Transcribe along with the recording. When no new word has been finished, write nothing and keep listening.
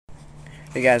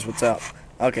Hey guys, what's up?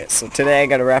 Okay, so today I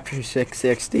got a Raptor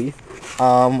 660.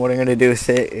 What I'm gonna do with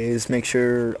it is make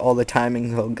sure all the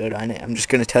timing's all good on it. I'm just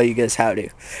gonna tell you guys how to.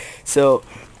 So,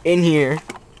 in here,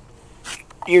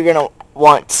 you're gonna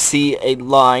want to see a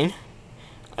line.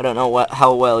 I don't know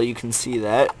how well you can see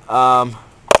that.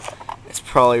 It's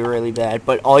probably really bad,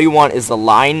 but all you want is the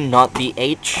line, not the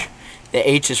H. The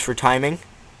H is for timing.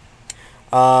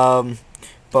 But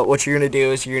what you're gonna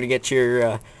do is you're gonna get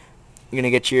your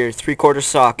 3/4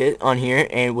 socket on here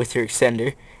and with your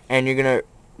extender, and you're gonna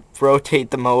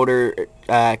rotate the motor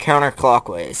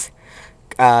counterclockwise.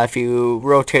 If you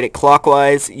rotate it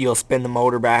clockwise, you'll spin the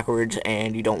motor backwards,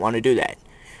 and you don't want to do that.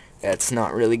 That's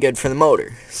not really good for the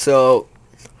motor. So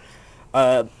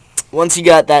once you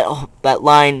got that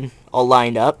line all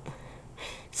lined up,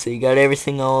 so you got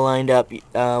everything all lined up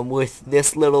with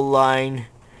this little line,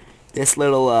 this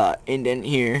little indent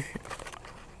here.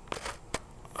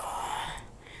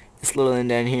 This little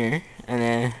indent here, and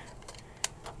then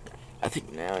I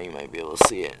think now you might be able to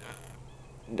see it.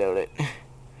 Doubt it.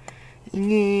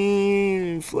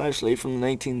 Flashlight from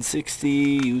 1960.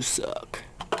 You suck.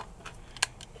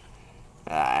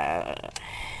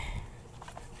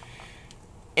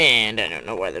 And I don't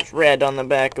know why there's red on the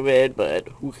back of it, but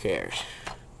who cares?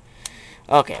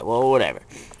 Okay, well, whatever.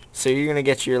 So you're gonna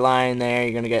get your line there.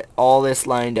 You're gonna get all this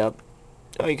lined up.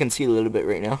 Oh, you can see a little bit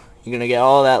right now. You're gonna get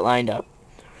all that lined up.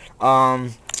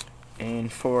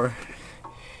 And for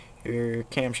your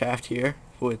camshaft here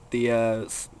with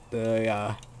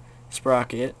the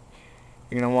sprocket,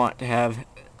 you're gonna want to have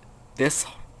this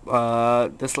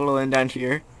this little indent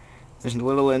here. There's a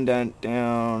little indent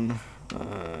down.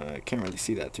 I can't really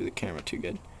see that through the camera too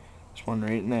good. There's one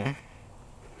right in there,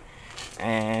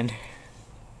 and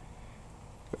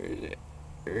where is it?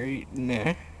 Right in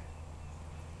there.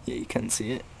 Yeah, you can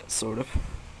see it, sort of.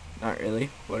 Not really.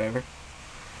 Whatever.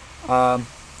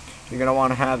 You're gonna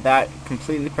want to have that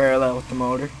completely parallel with the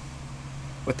motor,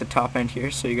 with the top end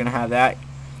here. So you're gonna have that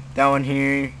one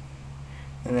here,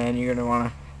 and then you're gonna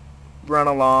want to run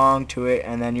along to it,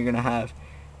 and then you're gonna have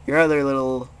your other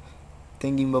little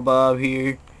thingy above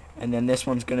here, and then this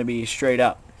one's gonna be straight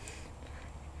up.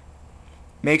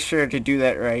 Make sure to do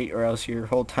that right, or else your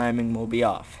whole timing will be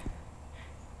off.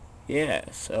 Yeah,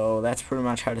 so that's pretty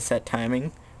much how to set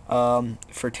timing.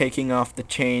 For taking off the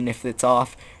chain, if it's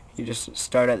off, you just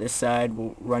start at this side,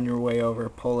 we'll run your way over,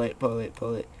 pull it.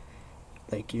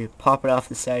 Like you pop it off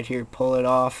the side here, pull it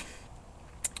off,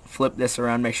 flip this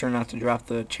around, make sure not to drop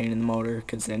the chain in the motor,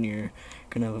 because then you're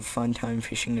going to have a fun time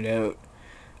fishing it out.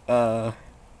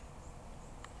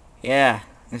 Yeah,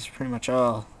 that's pretty much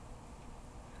all.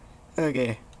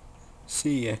 Okay,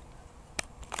 see ya.